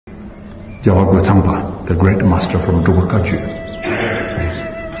the great master from Drupal.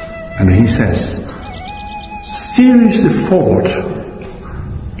 And he says, serious fault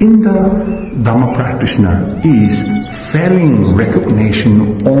in the Dhamma practitioner is failing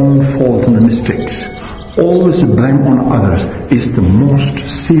recognition on fault and mistakes. Always blame on others is the most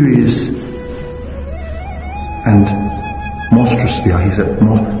serious and most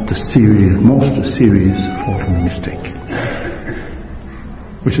serious fault and mistake.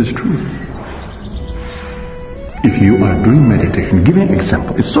 Which is true. If you are doing meditation, give an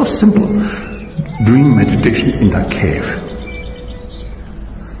example. It's so simple. Doing meditation in the cave.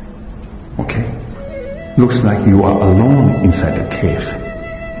 Okay? Looks like you are alone inside the cave.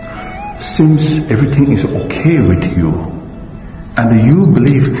 Seems everything is okay with you. And you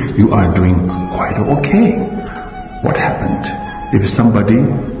believe you are doing quite okay. What happened? If somebody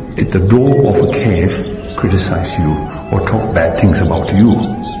at the door of a cave criticize you or talk bad things about you,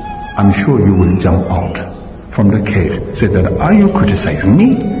 I'm sure you will jump out from the cave. Say that, are you criticizing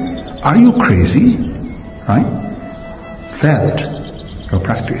me? Are you crazy? Right? Failed your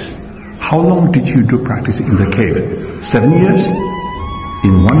practice. How long did you do practice in the cave? 7 years?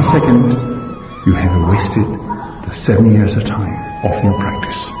 In 1 second, you have wasted the 7 years of time of your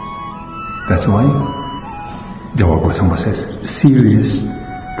practice. That's why Jawagosama says, serious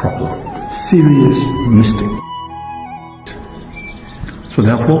problem, serious mistake. So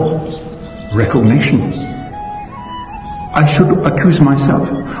therefore, recognition. I should accuse myself.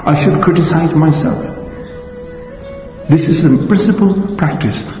 I should criticize myself. This is the principal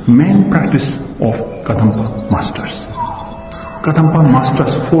practice, main practice of Kadampa masters. Kadampa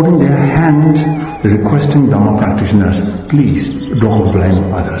masters folding their hand, requesting Dhamma practitioners, please don't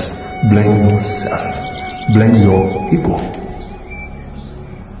blame others. Blame yourself. Blame your ego.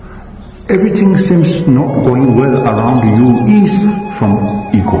 Everything seems not going well around you is from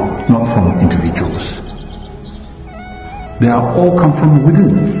ego, not from individuals. They are all come from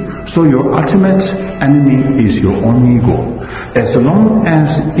within. So your ultimate enemy is your own ego. As long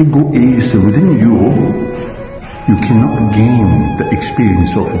as ego is within you, you cannot gain the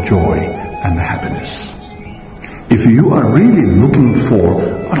experience of joy and happiness. If you are really looking for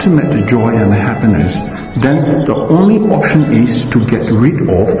ultimate joy and happiness, then the only option is to get rid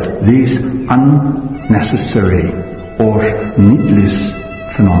of these unnecessary or needless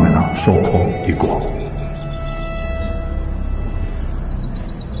phenomena, so-called ego.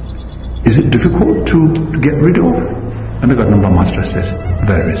 Is it difficult to get rid of? And the Kadampa master says,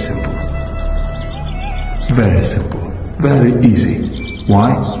 very simple. Very simple. Very easy.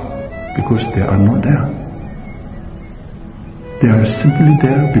 Why? Because they are not there. They are simply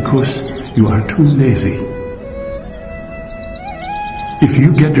there because you are too lazy. If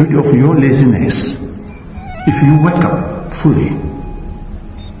you get rid of your laziness, if you wake up fully,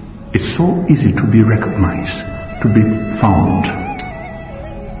 it's so easy to be recognized, to be found.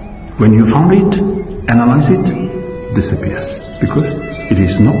 When you found it, analyze it, disappears. Because it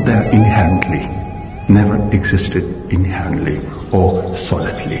is not there inherently, never existed inherently or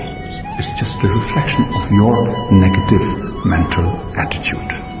solidly. It's just a reflection of your negative mental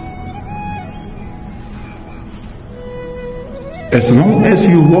attitude. As long as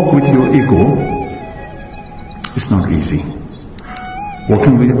you walk with your ego, it's not easy.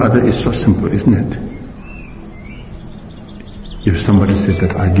 Walking with others is so simple, isn't it? If somebody said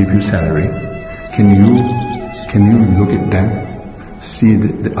that I give you salary, can you look at them, see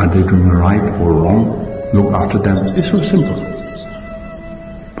that are they doing right or wrong, look after them? It's so simple.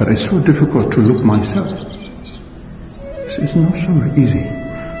 But it's so difficult to look myself. It's not so easy.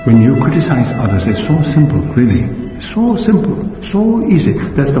 When you criticize others, it's so simple, really. So simple, so easy.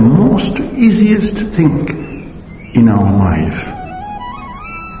 That's the most easiest thing in our life.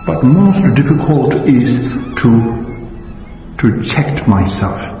 But most difficult is to check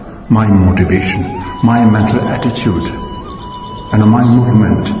myself, my motivation, my mental attitude, and my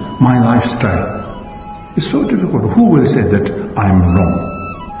movement, my lifestyle. It's so difficult. Who will say that I'm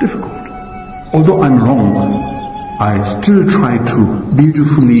wrong? Difficult. Although I'm wrong, I still try to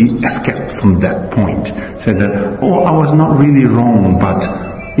beautifully escape from that point. Say that, oh, I was not really wrong, but,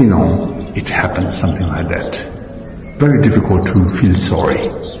 it happened, something like that. Very difficult to feel sorry.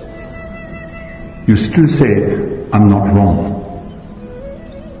 You still say, I'm not wrong.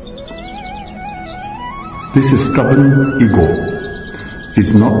 This is stubborn ego.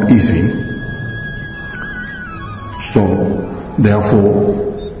 It's not easy. So, therefore,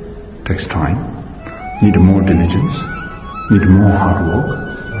 takes time. Need more diligence, need more hard work,